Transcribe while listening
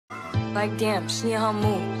Like damn, she need her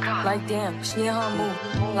move. Like damn, she need her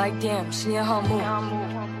move. Like damn, she need her move.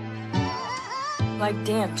 Like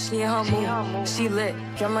damn, she need her move. She lit,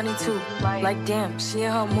 get money too. Like damn, she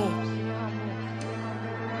need her move.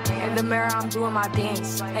 In the mirror, I'm doing my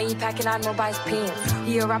dance. And he packing out nobody's pants.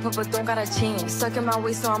 He a rapper, but don't got a chance. Sucking my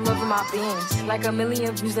waist, so I'm loving my bands. Like 1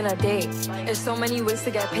 million views in a day. There's so many ways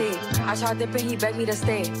to get paid. I tried dipping, he begged me to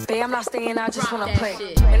stay. Babe, I'm not staying, I just wanna play.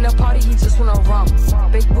 In the party, he just wanna rum.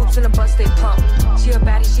 Big boobs in the bus, they plump. She a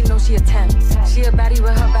baddie, she know she a 10. She a baddie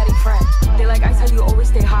with her baddie friend. They like, I tell you, always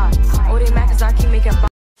stay hot. Oh, they mad cause I keep making I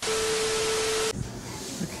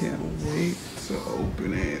can't wait to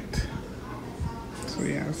open it. So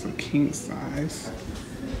yeah, it's a king size.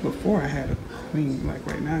 Before I had a queen, like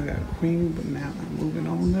right now I got a queen, but now I'm moving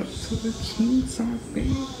on up to the king size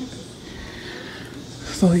bed.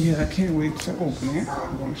 So yeah, I can't wait to open it.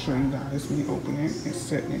 I'm gonna show you guys me opening it and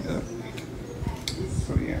setting it up.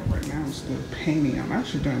 So yeah, right now I'm still painting. I'm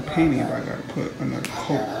actually done painting, but I gotta put another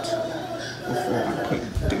coat before I put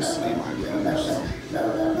this in my room. So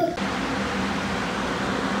yeah.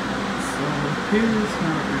 So here's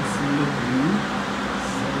how it's looking.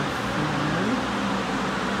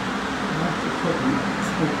 Put in the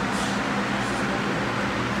coats.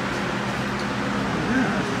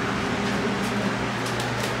 Yeah.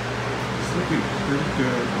 It's looking pretty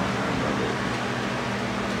good. I love it.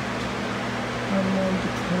 I love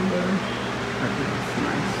the color. I think it's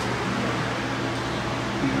nice.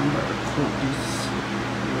 Yeah, I'm about to coat this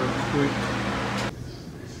real quick.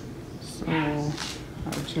 So I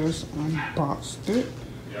just unboxed it.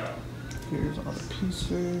 Here's all the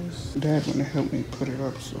pieces. Dad went to help me put it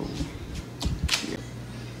up, so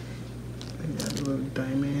they got little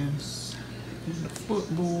diamonds and the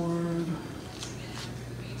footboard.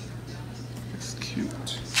 It's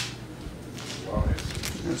cute.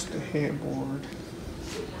 That's the headboard.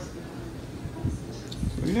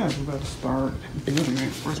 So yeah, we're about to start building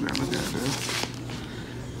it. First, we gotta look at the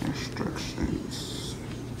instructions.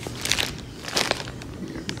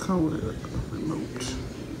 Yeah, the code of the remote.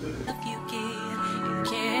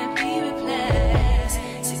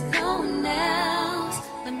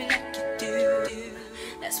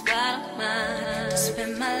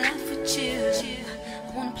 Spend my life with you. I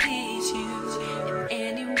wanna please you in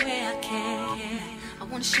any way I can. I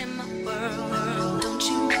wanna share my world. Don't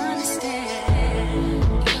you understand?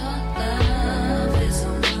 Your love is a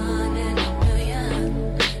 1 in a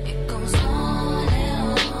million. It goes on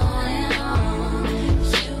and on and on.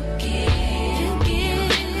 You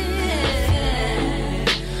give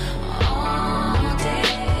all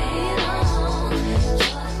day long.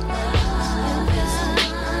 Your love is a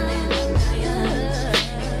 1 in a million.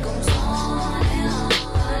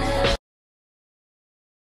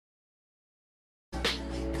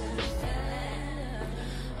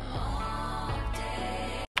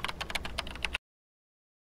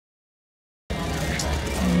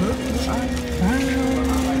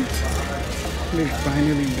 They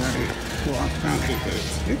finally got it. Well, I found it, but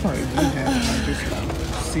they probably didn't have it. I just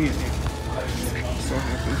seeing it. So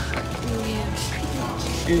happy.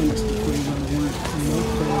 And it's the flavor I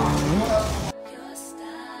want.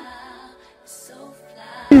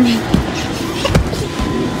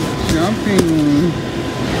 Jumping.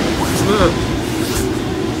 Look.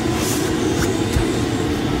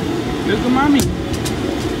 Look at mommy.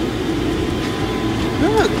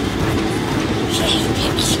 Look.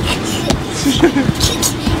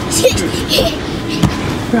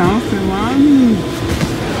 Bouncing mommy.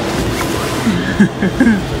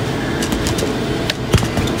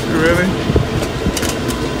 Really?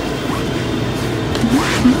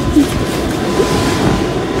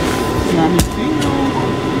 Mommy, see you.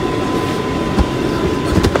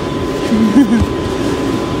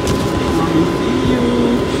 Mommy, see you.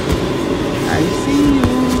 I see you.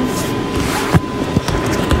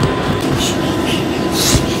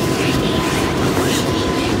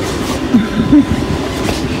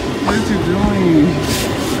 What are you doing?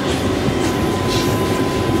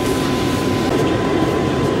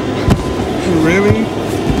 Really?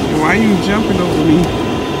 Why are you jumping over me?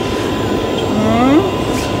 Huh?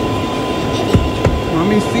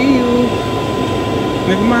 Mommy, see you.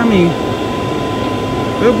 Look at mommy.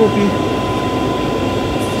 Good boopy.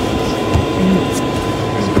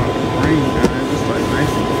 It's about to rain, guys. It's like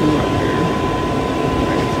nice and cool out there.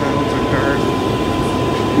 Like clouds are dark.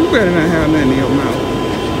 You better not have nothing in your mouth.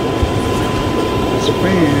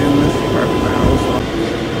 Spin, let's part of the house.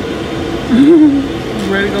 You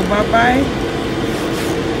ready to go bye-bye?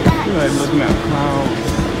 You're like looking at clouds.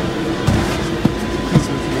 Because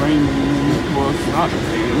it's raining. Well, it's not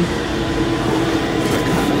raining. It's like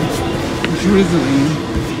kind of drizzling.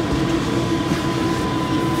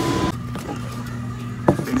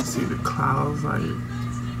 eyebrows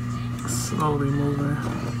like slowly moving.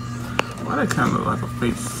 Why they kind of look like a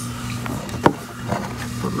face?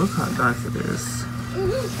 But look how dark it is.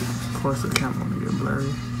 Of course, the camera will get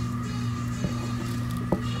blurry.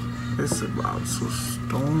 It's about to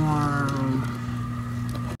storm.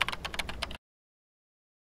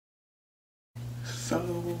 So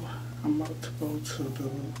I'm about to go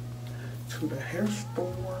to the hair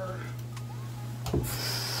store.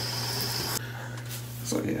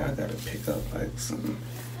 So yeah, I gotta pick up like some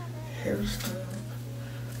hair stuff.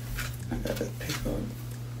 I gotta pick up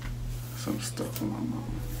some stuff for my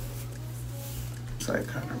mom. It's like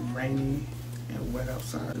kind of rainy and wet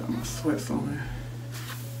outside. I got my sweats on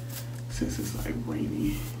since it's like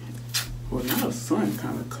rainy. Well, now the sun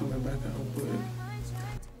kind of coming back out, but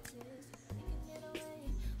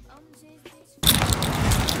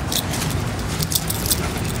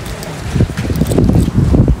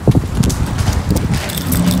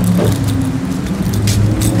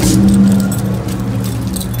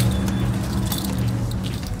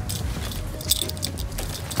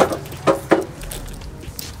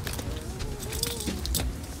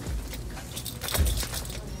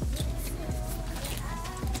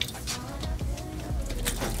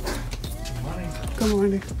good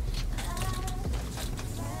morning.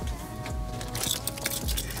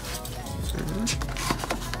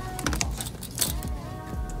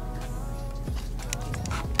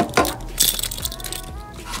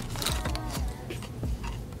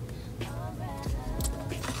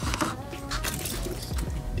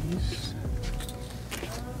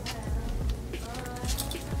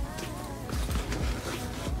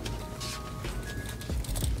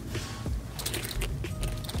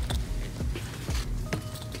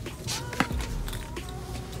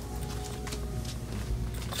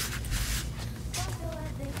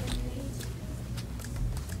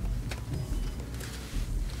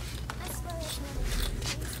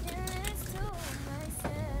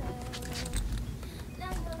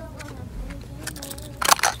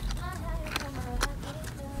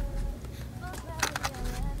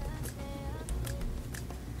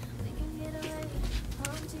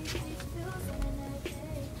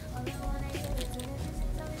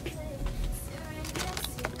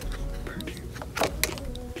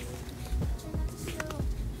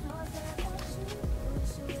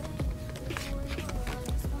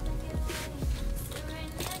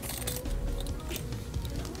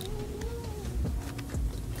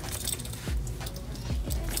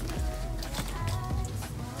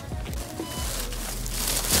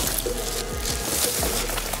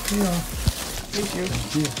 Yeah. Thank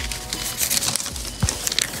you. Yeah.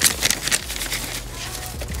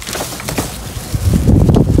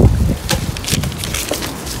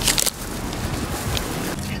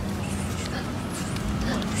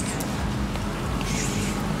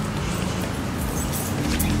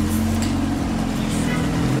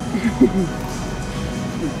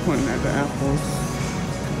 You're pointing at the apples.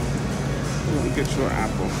 You want to get your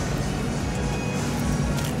apple.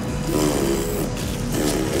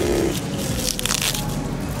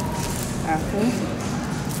 Apple.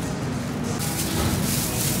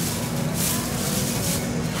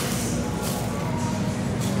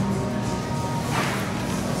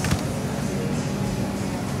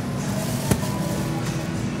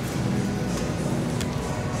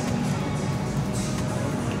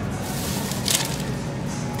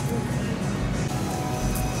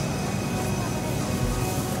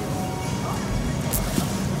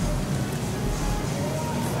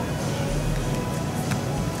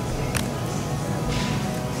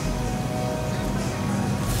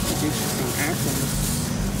 Get you some apples.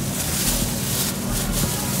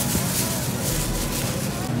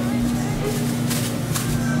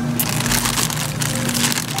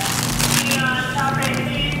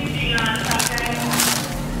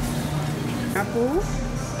 Apples.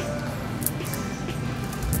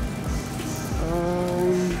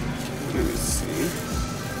 Let me see.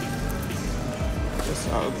 Guess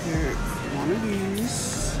I'll get one of these.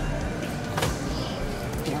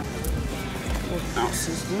 What ounce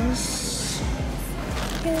is this?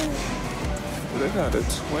 They got a 12.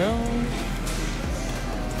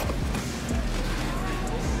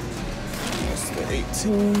 That's the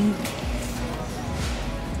 18.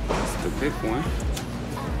 That's the big one.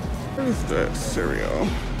 Where's that cereal?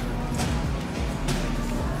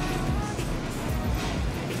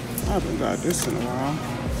 I haven't got this in a while.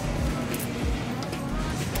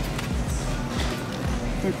 I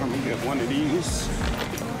think I'm gonna get one of these.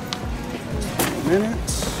 In a minute.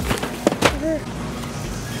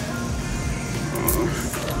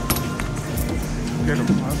 Get a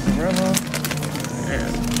mozzarella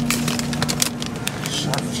and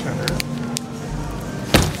sharp cheddar.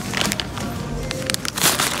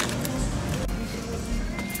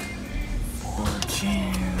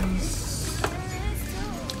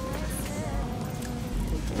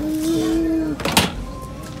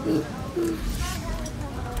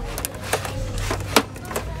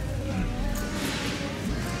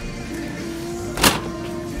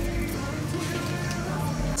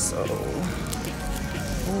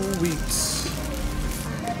 whole wheat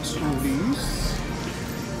smoothies.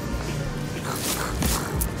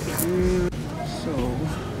 So,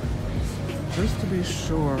 just to be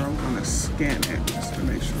sure, I'm gonna scan it just to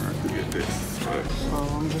make sure I can get this. So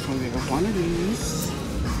I'm just gonna get one of these.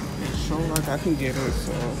 Show like I can get it,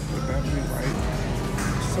 so that'll be right.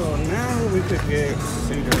 So now we could get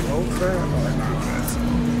either low fat or not fat. So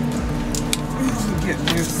we can get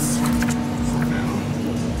this for now.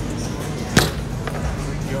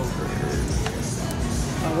 Yogurt.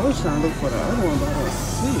 I was trying to look for the other one, but I don't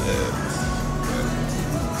see it.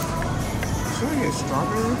 Should I get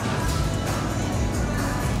strawberry?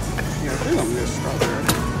 Yeah, I think I'm gonna get strawberry.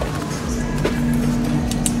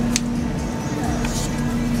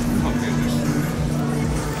 I'll get this one.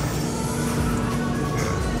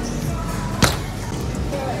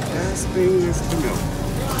 Last thing is the milk.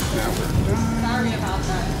 Now we're done. Sorry about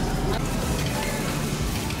that.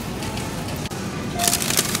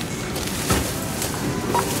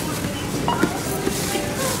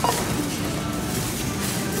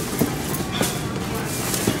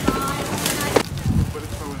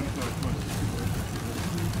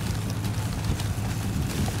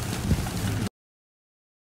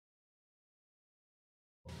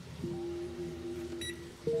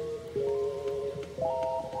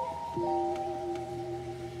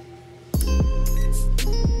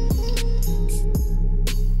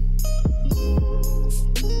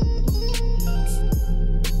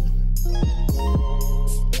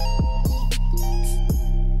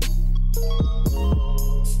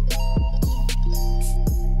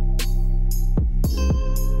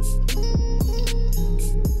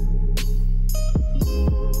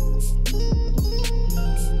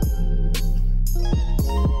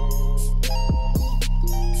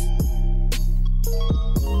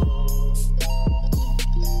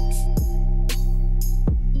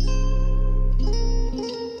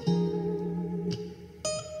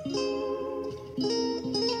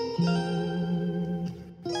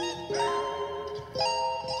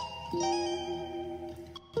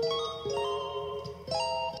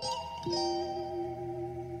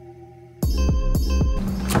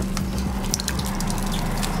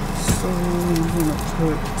 So I'm gonna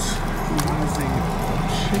put Mazi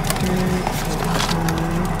chicken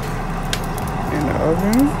in the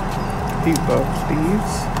oven. He loves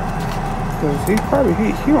these because he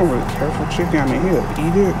don't really care for chicken. I mean, he'll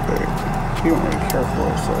eat it, but he don't really care for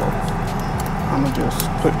it. So I'm gonna just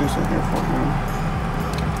put this in here for him.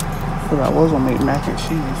 Because I was gonna make mac and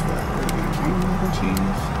cheese, but I really didn't want mac and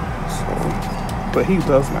cheese. So, but he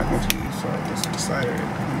loves mac and cheese, so I just decided I'm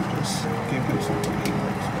gonna just give him something he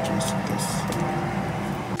likes, which is this.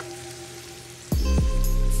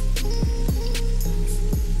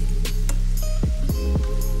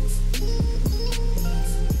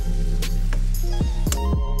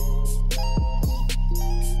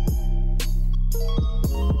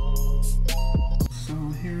 So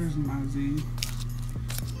here's Mazi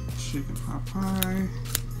chicken pot pie,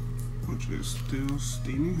 which is still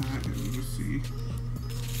steaming hot, as you can see.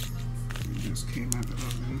 It just came out the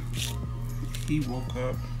oven. He woke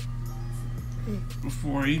up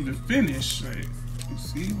before I even finished. Like, you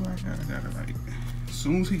see where I got it like. As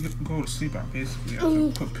soon as he go to sleep, I basically have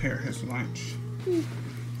to prepare his lunch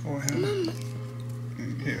for him.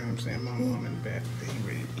 And you hear him saying, "My mom in the bed, he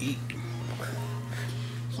ready to eat."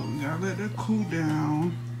 So we gotta let that cool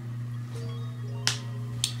down.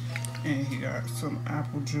 And he got some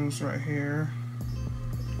apple juice right here.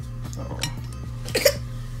 So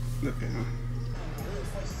look at him.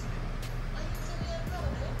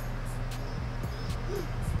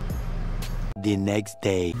 The next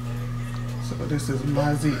day. So this is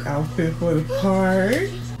Mazi's outfit for the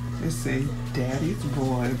party. It say daddy's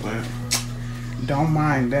boy, but don't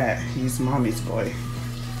mind that. He's mommy's boy.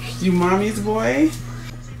 You mommy's boy?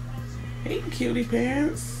 Hey, cutie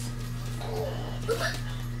pants.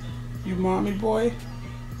 You mommy boy?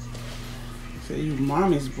 Say you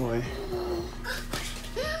mommy's boy.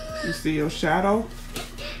 You see your shadow?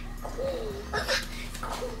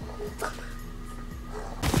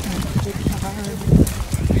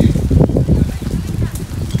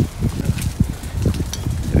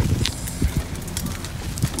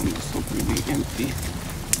 Almost hoping to be empty.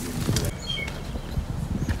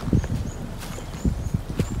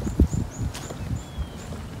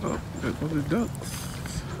 Oh, there go the ducks.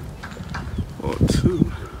 Or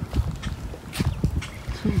two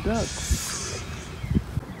ducks.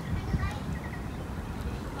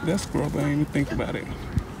 That squirrel didn't even think about it.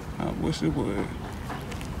 I wish it would.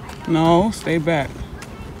 No, stay back.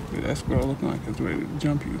 That squirrel looking like it's ready to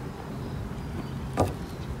jump you.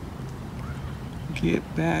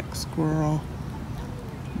 Get back, squirrel.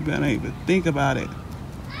 You better not even think about it.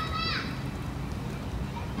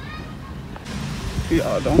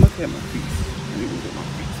 Y'all, don't look at my feet. I need to look at my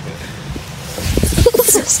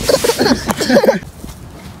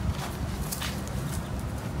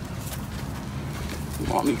feet.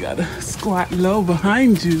 Mommy gotta squat low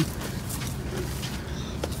behind you.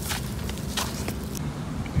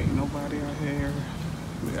 Ain't nobody out here.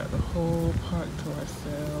 We got the whole park to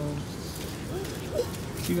ourselves.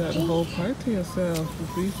 You got the whole park to yourself,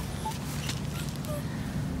 Poopy.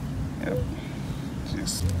 Yep.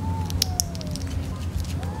 Just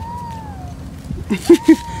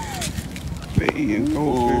they eating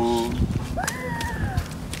goldfish.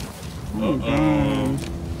 Oh god.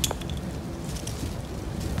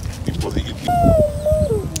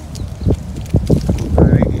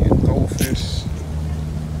 They eating goldfish.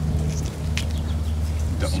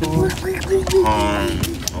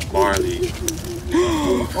 Barley.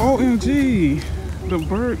 OMG, the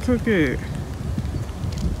bird took it.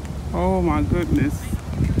 Oh my goodness.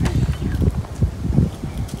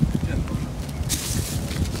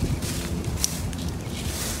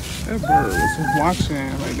 That bird was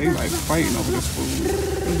watching, like they like fighting over this food.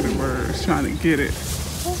 Look at the bird trying to get it.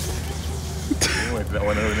 That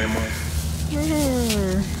one over there, Mom?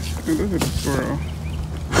 Look at the squirrel.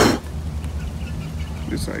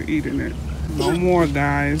 It's like eating it. No more,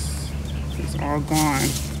 guys. It's all gone.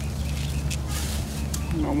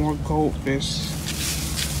 No more goldfish.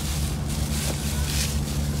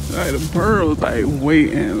 Like the bird was like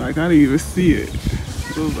waiting. Like I didn't even see it.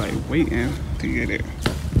 It was like waiting to get it.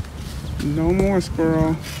 No more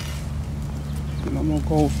squirrel. No more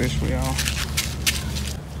goldfish for y'all.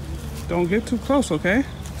 Don't get too close, okay?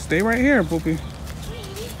 Stay right here, Boopy.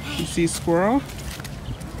 You see squirrel?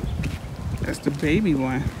 That's the baby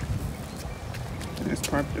one. That's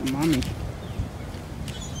part of the mommy.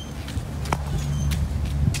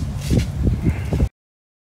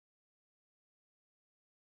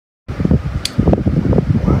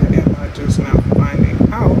 Why am I just now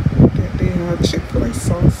finding out that they have Chick-fil-A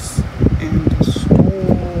sauce in the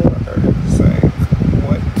store? It's like,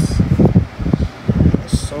 what?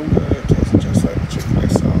 It's so good. It tastes just like Chick-fil-A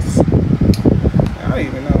sauce. I don't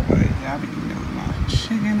even know, but y'all be eating my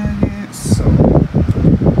chicken nuggets. So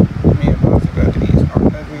me and Mazi got these our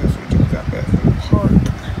nuggets. We just got back from the park.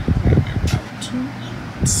 And we got two.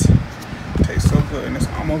 It tastes so good, and it's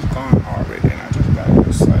almost gone already. And I just got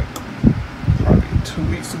this like probably 2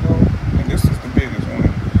 weeks ago. And this is the biggest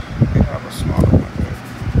one. They have a smaller one there.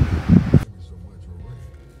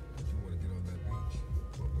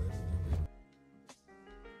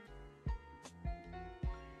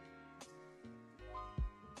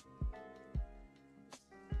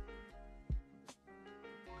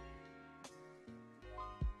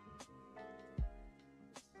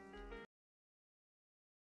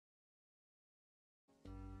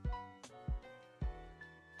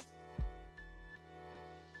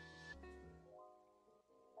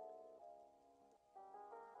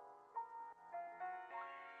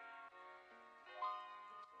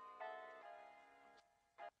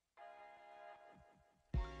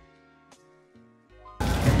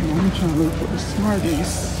 I'm trying to look for the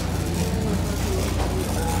Smarties.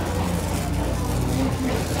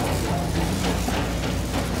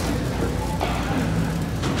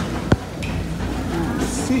 I don't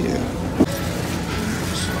see it.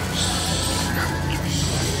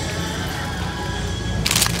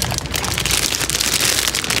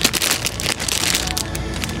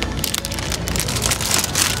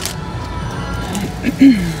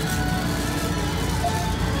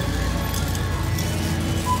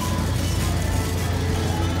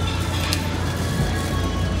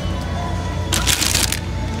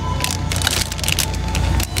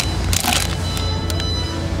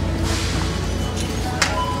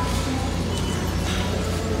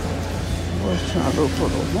 I was trying to look for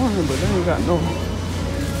the one, but they ain't got no.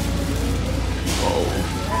 Oh.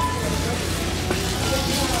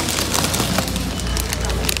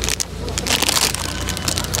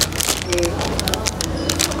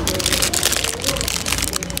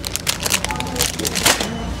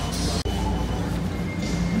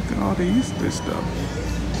 Look at all the Easter stuff.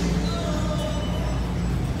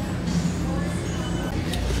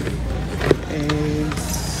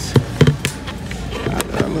 Eggs. I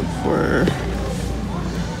gotta look for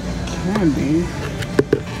candy.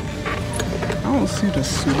 I don't see the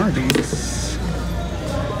Smarties.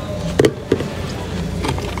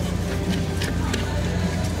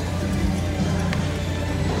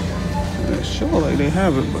 They sure like they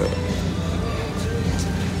have it, but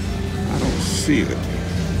I don't see it.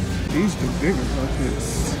 These the bigger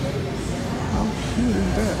buckets. How cute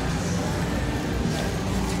is that?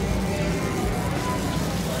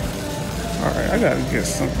 I gotta get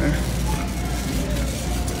something.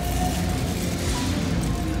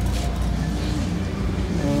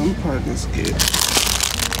 I'm probably just get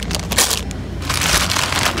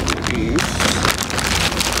these.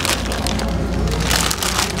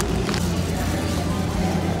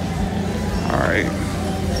 Alright.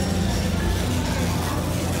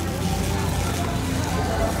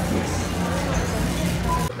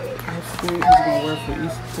 Outfit he's gonna wear for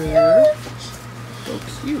Easter. So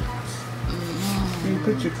cute. Can you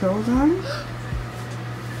put your clothes on? Got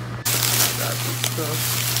some stuff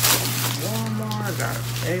from Walmart. I got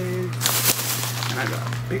eggs. And I got a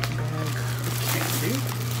big bag of candy.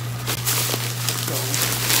 So,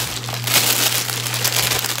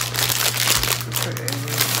 put eggs.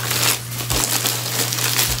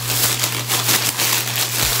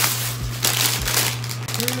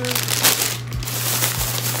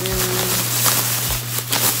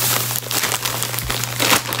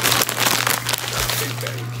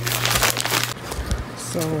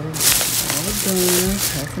 So, all done,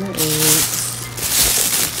 packing the eggs.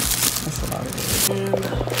 That's a lot of eggs. And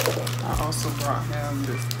I also brought him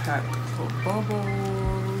this pack of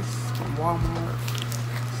bubbles from Walmart.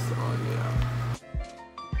 So, yeah.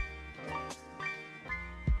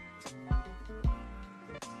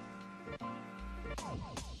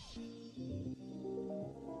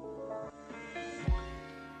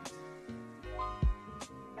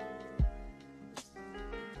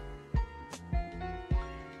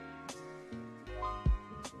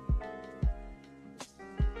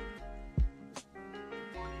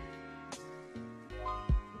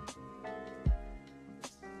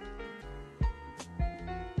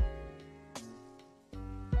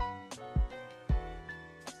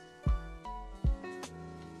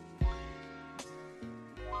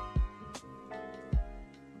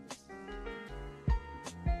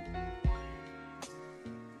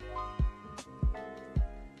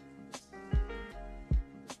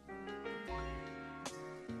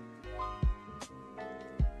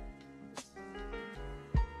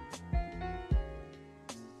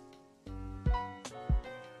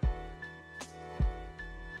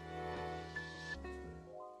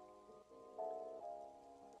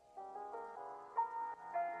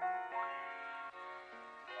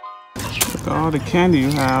 All the candy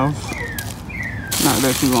you have, not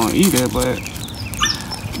that you're gonna eat it, but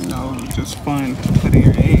you know, it's just fun to put in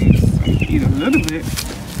your eggs. So you can eat a little bit,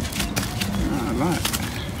 not a lot.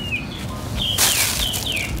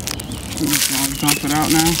 You just gonna dump it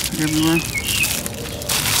out now everywhere.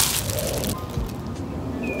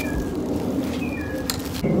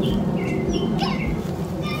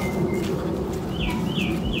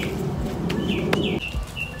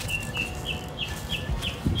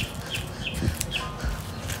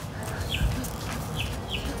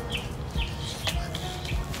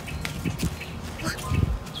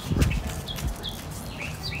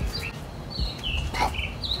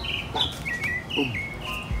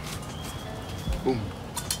 Boom.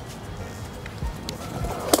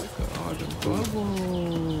 Look at all the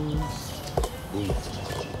bubbles. Boom.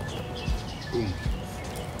 Boom.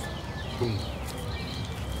 Boom.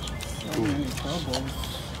 So many bubbles.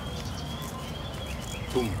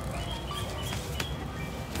 Boom.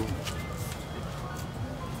 Boom.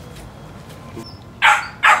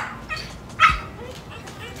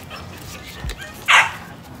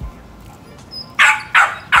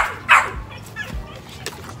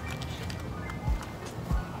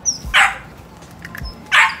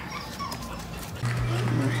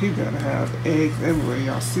 He gotta have eggs everywhere.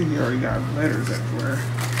 Y'all see he already got letters everywhere.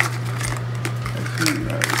 My room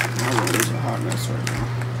is a hot mess right now.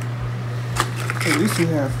 At least he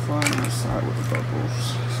had fun outside with the bubbles.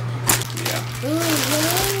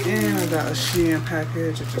 Yeah. And I got a Shein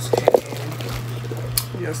package. It just came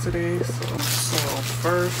in yesterday. So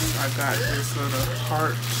first I got this little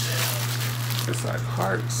heart. It's like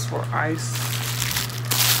hearts for ice.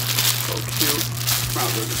 So cute. Might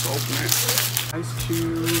as well just open it. Ice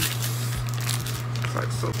cubes. It's like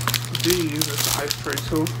so. These is the ice tray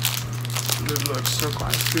too. This little circle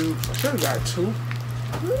ice cubes. I should have got 2,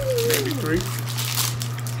 maybe 3.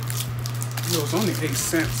 It was only 8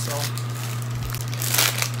 cents. So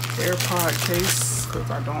AirPod case because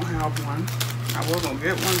I don't have one. I was gonna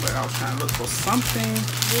get one, but I was trying to look for something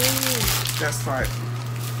that's like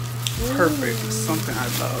perfect, something I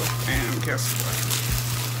love. And guess what?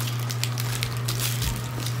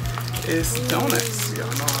 It's donuts. Y'all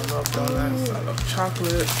know I love donuts. I love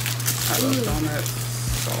chocolate. I love donuts.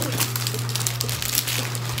 So,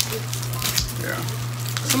 yeah.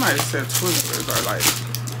 Somebody said Twizzlers are like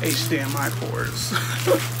HDMI cords.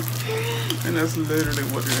 And that's literally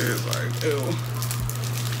what it is. Like, ew.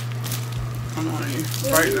 I'm only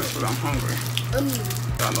writing this because I'm hungry.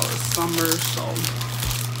 Y'all know it's summer, so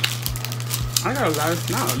I got a lot,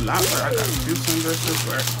 not a lot, but I got a few sundresses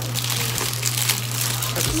where I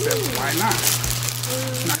just said, why not?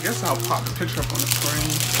 And I guess I'll pop the picture up on the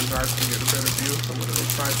screen so you guys can get a better view of what it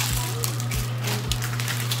looks like.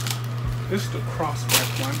 This is the crossback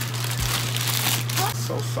one.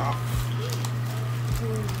 So soft. So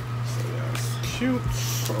yeah, it's cute.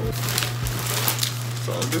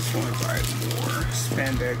 So this one's like more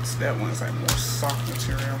spandex. That one's like more soft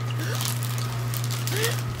material.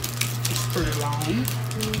 It's pretty long.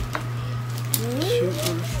 Cute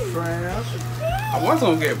little strap. I was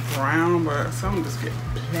gonna get brown, but some just get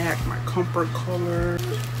black, my comfort color.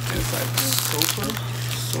 And it's like super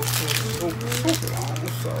long.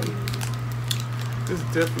 So this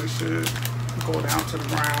definitely should go down to the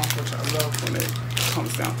ground, which I love when it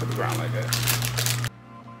comes down to the ground like that.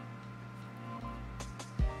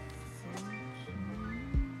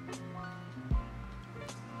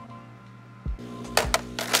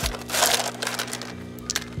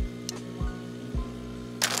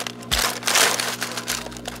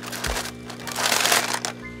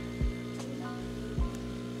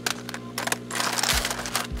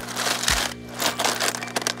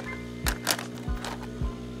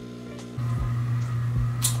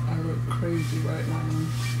 Crazy right now.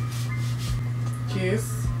 Kiss.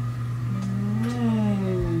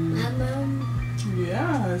 Mama.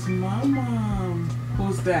 Yeah, it's Mama.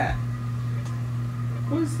 Who's that?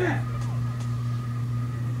 Who's that?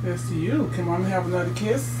 That's you. Can Mama have another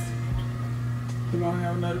kiss? Can Mama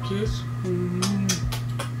have another kiss?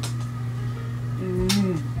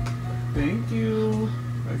 Thank you.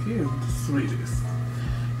 Like, he is the sweetest.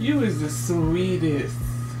 You is the sweetest.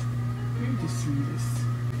 You're the sweetest.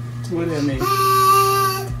 What that mean?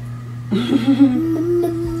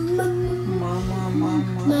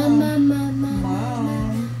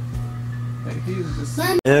 Mom. Like, he's just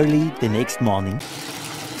Early the next morning.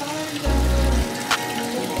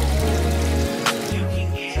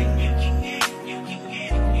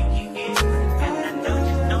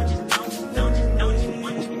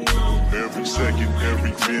 Every second,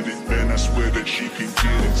 every minute, man, I swear that she can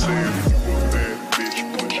get it. Saying, you a bad bitch,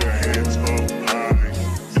 put your hands up high.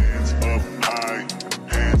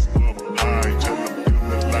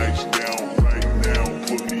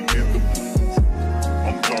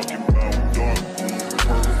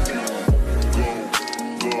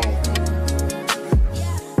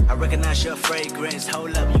 Recognize your fragrance.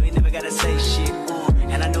 Hold up, you ain't never gotta say shit.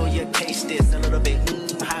 And I know your taste is a little bit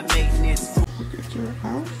high maintenance. Look at your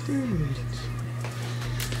outfit.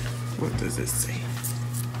 What does it say?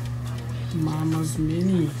 Mama's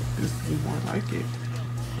Mini. This is more like it.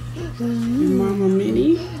 Mama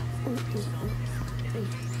Mini.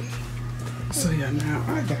 So yeah, now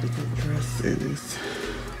I got a good dress. It is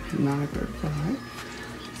 9:35.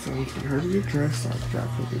 So I'm for her to get dressed. I'll drop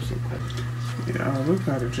her this real quick. Yeah, look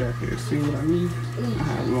at the jacket. See what I mean? I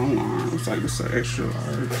have long arms, like it's an extra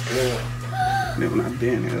large. Then when I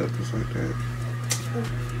bend it up, it's like that.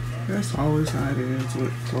 That's always how it is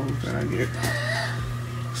with clothes that I get.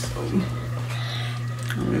 So, I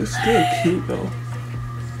mean, it's still cute though.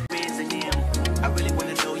 I really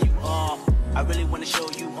wanna know you all. I really wanna show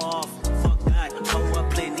you off. Fuck that, pour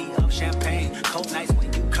up plenty of champagne. Cold nights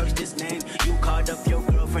when you curse this name. You called up your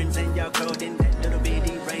girlfriends and y'all curled in that little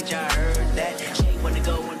bitty range. I heard that she wanna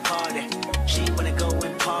go and party. She wanna go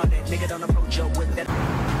and party. Nigga don't approach her with that.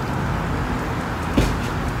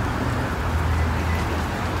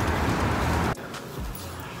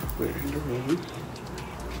 We're in the room.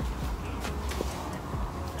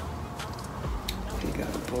 We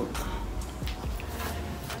got a book.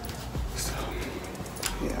 So,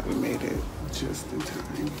 yeah, we made it just in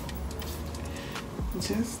time.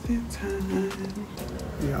 Just in time.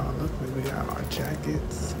 Y'all, luckily we got our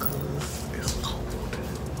jackets because it's cold.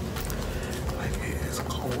 Like, it is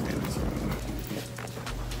cold in this room.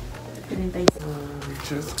 We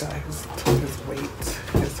just got his weight,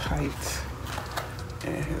 his height,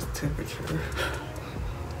 and his temperature.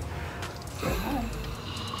 So,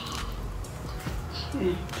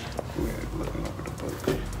 we're looking over the book.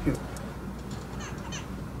 Here.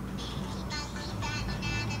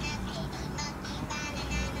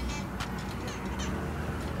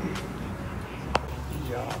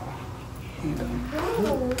 Y'all, he done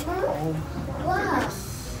pooped. Oh my goodness.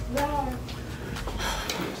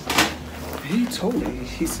 He told me,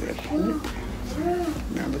 he said poop.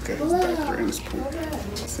 Now look at his diaper and his poop.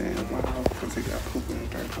 Saying wow, because he got poop in his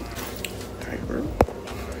diaper.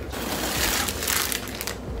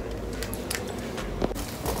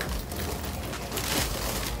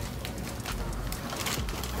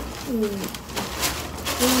 So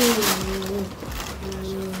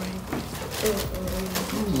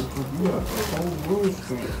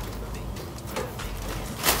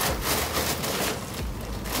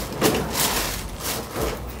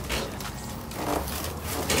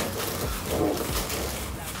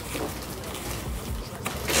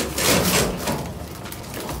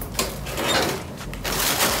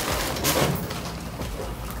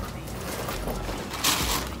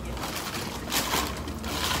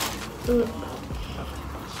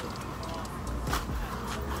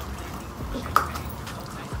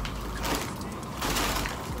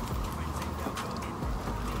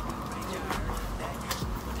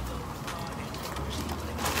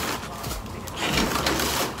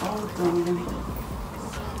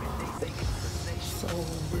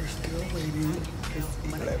we're still waiting. It's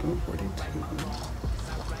 11:42.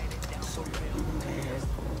 So we've been here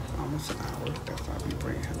for almost an hour. That's why we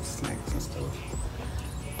bring him snacks and stuff.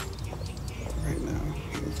 Right now,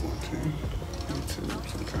 he's watching YouTube, so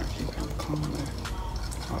I'm trying to keep him calm and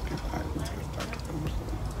occupied until it's about to come. So,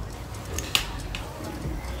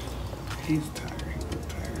 yeah. He's tired. He's real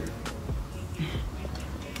tired.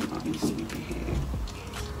 Mommy sleepyhead.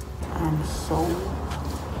 I'm so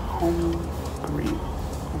hungry.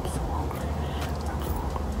 I'm so hungry.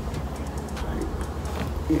 Like,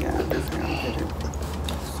 yeah, I just gotta get it.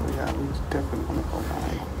 So yeah, we definitely wanna go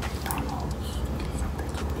buy McDonald's, get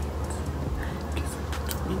something to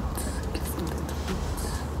eat.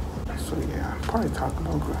 So yeah, I'm probably talking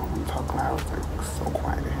about good. I'm gonna talk loud. It's like so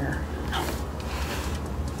quiet in here.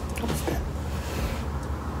 What's that?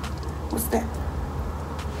 What's that?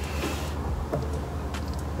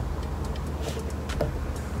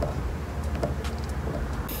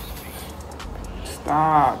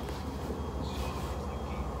 Stop.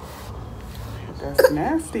 That's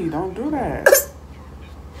nasty. Don't do that.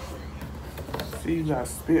 See, you got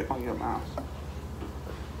spit on your mouth.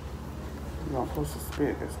 You're not supposed to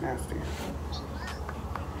spit. That's nasty.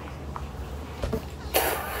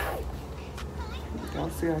 Y'all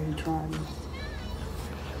see how he trying?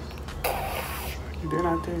 Didn't I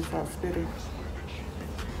tell you stop spitting?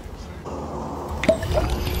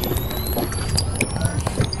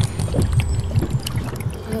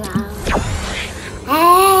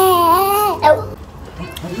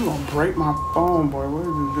 You gonna break my phone, boy. What are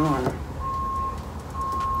you doing?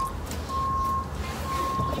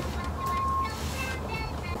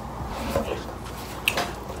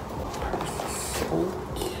 So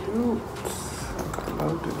cute. I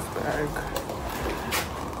love this bag.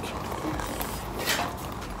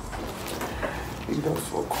 He goes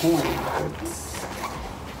for a coin, but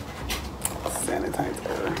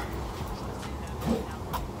sanitizer.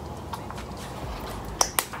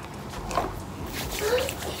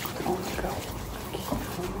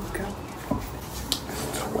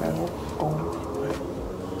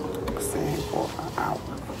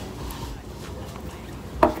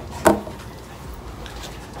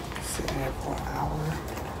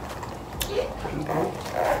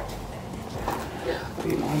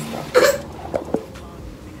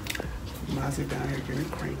 Mazi down here getting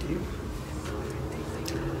cranky.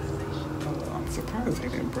 I'm surprised they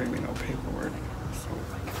didn't bring me no paperwork. So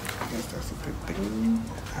I guess that's a good thing.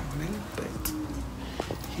 I don't know, but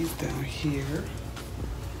he's down here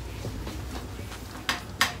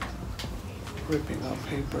ripping up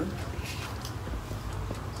paper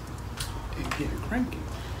and getting cranky.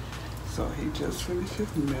 So he just finished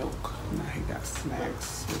his milk. Now he got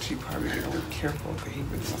snacks, which he probably don't care for because he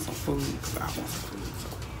really wants some food because I want some food. So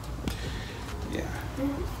yeah,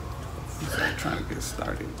 he's like trying to get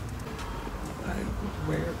started. Like,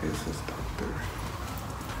 where is his doctor?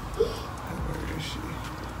 Where is she?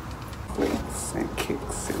 Weights and kick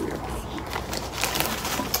cereal.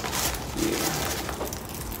 Yeah.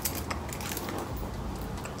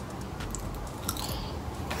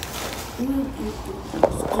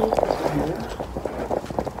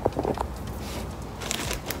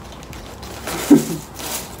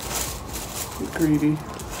 Greedy.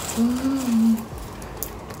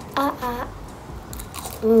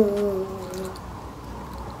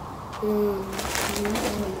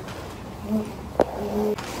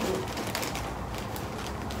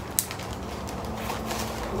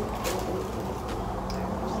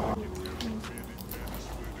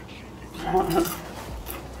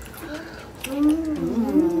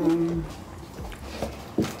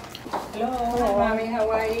 Hello, mommy, how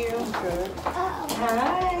are you? Good.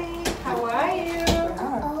 Hi, how are you?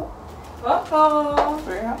 Hi. Uh-oh.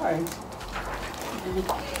 Say hi.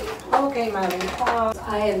 Okay, mommy.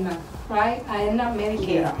 I am not, right? I am not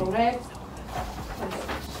medicated, Yeah. correct?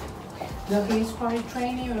 No, he's probably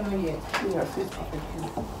training or not yet? Yes, he's probably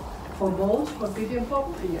here. For both? For Pipi and Pop?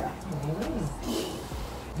 Yeah.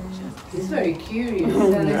 It's very curious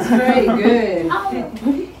and it's very good.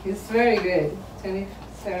 It's very good.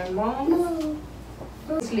 27 months.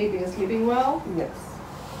 Sleeping well? Yes.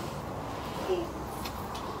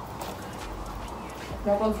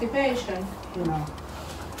 No constipation? No.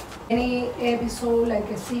 Any episode like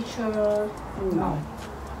a seizure? No.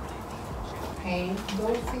 Pain?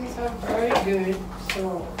 Those things are very good.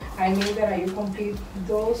 So I need that you complete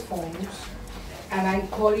those forms and I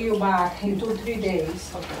call you back in 2-3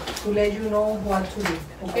 days to let you know what to do.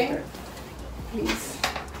 Okay? Please.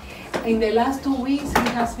 In the last 2 weeks he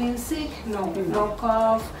has been sick? No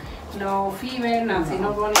cough, no fever, nothing,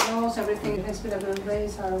 no runny nose, everything, respiratory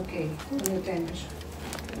rates are okay, and the temperature.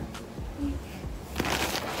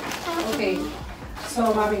 Okay,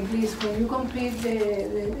 so mommy, please, when you complete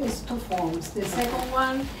these 2 forms, the second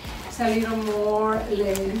one is a little more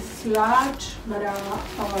less large, but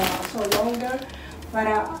so longer,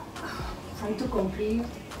 but try to complete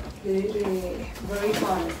the very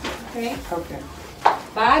hard, okay? Okay.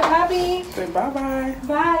 Bye, Papi. Say bye-bye.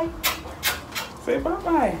 Bye. Say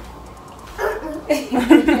bye-bye.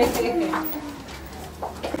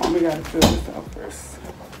 Mommy gotta fill this out first.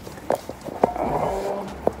 Oh.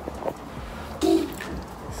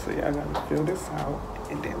 So yeah, I gotta fill this out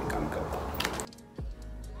and then we're gonna go.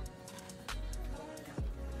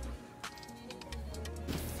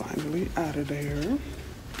 Finally out of there.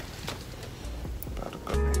 About to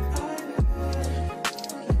go.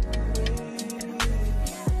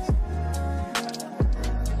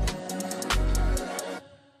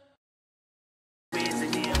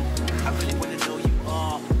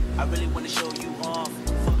 I really wanna show you off.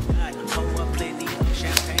 Fuck that, hold up plenty of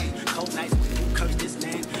champagne. Cold nights when you curse this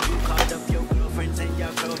name. You called up your girlfriends and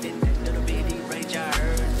your girl in that little bitty range. I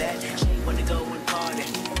heard that she wanna go and party.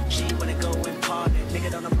 She wanna go and party.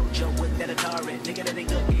 Nigga don't approach her with that Atari. Nigga that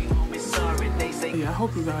ain't looking home is sorry. They say. Yeah, I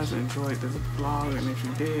hope you guys enjoyed this vlog, and if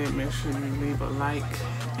you did, make sure you leave a like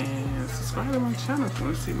and subscribe to my channel if you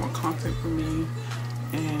want to see more content from me,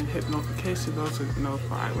 and hit the notification bell to get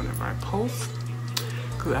notified whenever I post.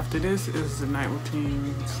 Because after this is the night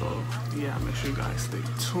routine, so yeah, make sure you guys stay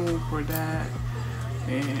tuned for that.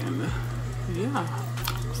 And yeah,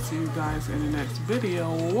 see you guys in the next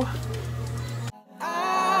video.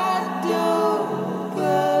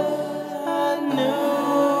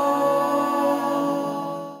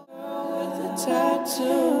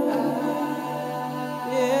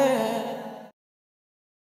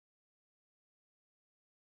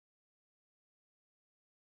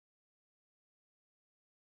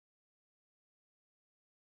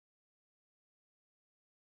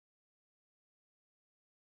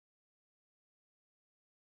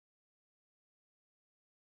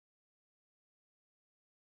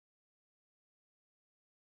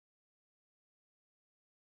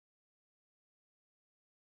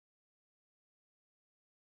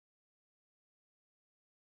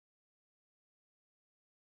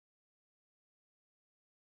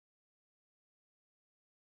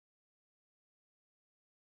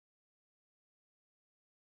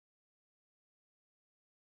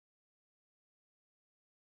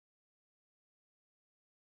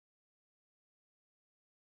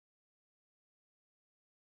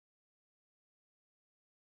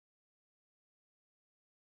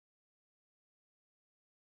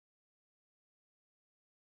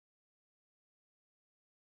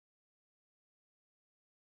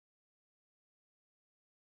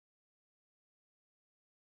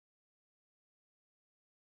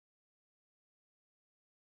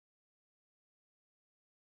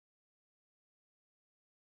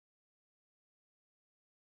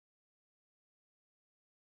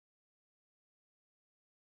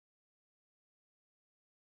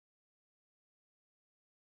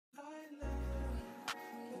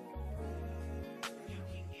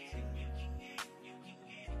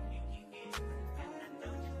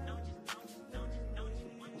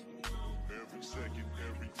 Every second,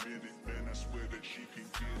 every minute, man, I swear that she can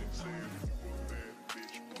get it. Say it.